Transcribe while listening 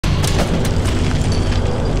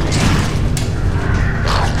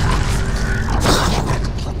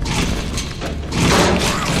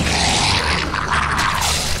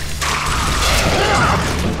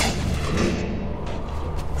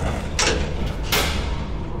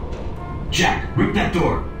Jack, rip that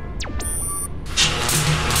door.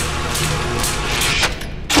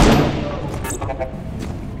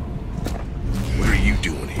 What are you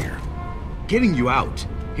doing here? Getting you out.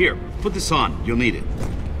 Here, put this on. You'll need it.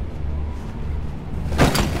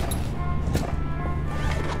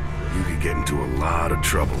 You could get into a lot of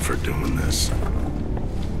trouble for doing this.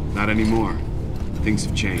 Not anymore. Things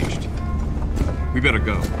have changed. We better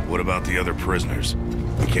go. What about the other prisoners?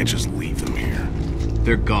 We can't just leave them here.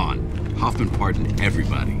 They're gone. Hoffman pardoned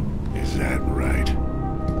everybody. Is that right?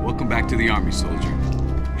 Welcome back to the Army, soldier.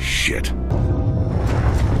 Shit.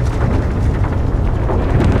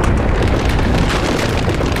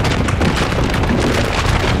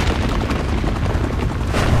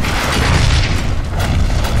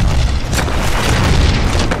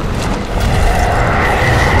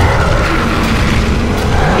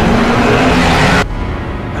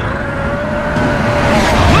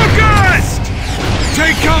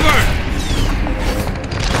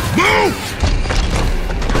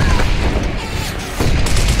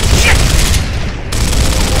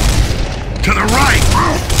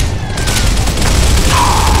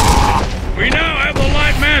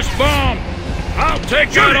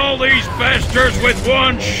 Take out all these bastards with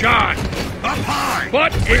one shot. Up high!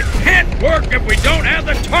 But it can't work if we don't have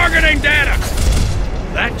the targeting data.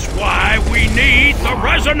 That's why we need the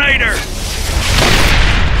resonator.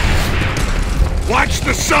 Watch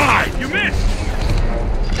the side! You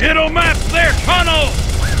missed. It'll map their tunnel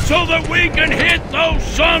so that we can hit those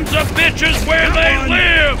sons of bitches where they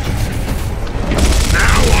live.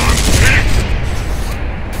 Now I'm pissed!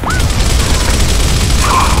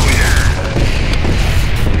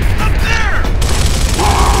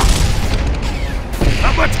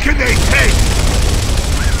 How much can they take?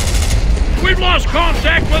 We've lost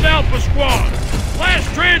contact with Alpha Squad.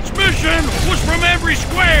 Last transmission was from every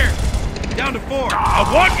square. Down to 4.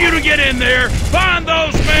 I want you to get in there, find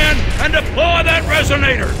those men, and deploy that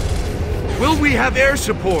resonator. Will we have air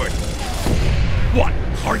support? What?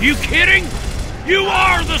 Are you kidding? You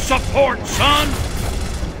are the support, son.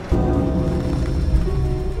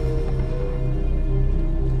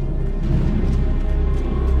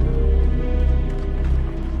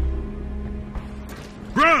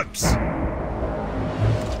 Grubs!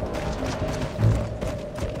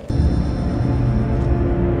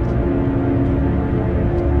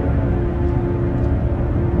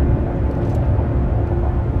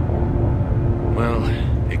 Well,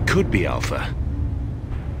 it could be Alpha.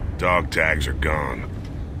 Dog tags are gone.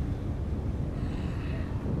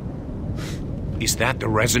 Is that the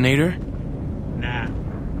resonator? Nah.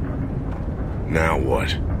 Now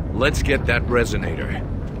what? Let's get that resonator.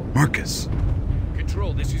 Marcus,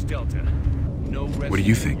 Control, this is Delta. No resonator. what do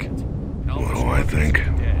you think? What do I think?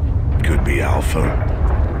 It could be Alpha,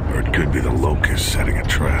 or it could be the Locust setting a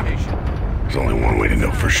trap. There's only one way to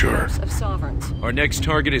know for sure. House of Sovereigns. Our next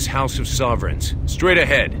target is House of Sovereigns. Straight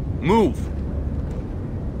ahead. Move!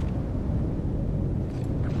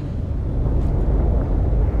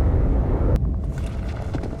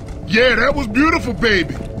 Yeah, that was beautiful,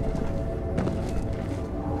 baby!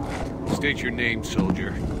 State your name,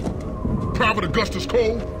 soldier. Private Augustus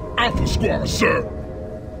Cole, Alpha Squad, sir.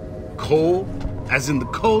 Coal? As in the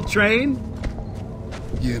coal train?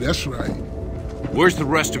 Yeah, that's right. Where's the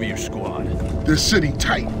rest of your squad? They're sitting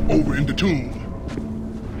tight over in the tomb.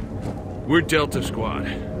 We're Delta Squad.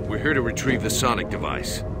 We're here to retrieve the sonic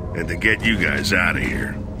device. And to get you guys out of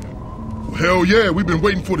here. Well, hell yeah, we've been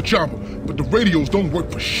waiting for the chopper, but the radios don't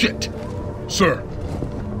work for shit. Sir,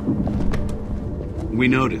 We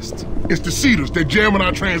noticed. it's the Cedars. They're jamming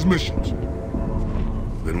our transmissions.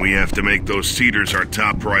 Then we have to make those cedars our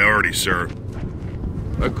top priority, sir.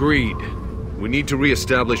 Agreed. We need to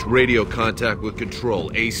re-establish radio contact with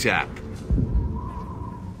Control ASAP.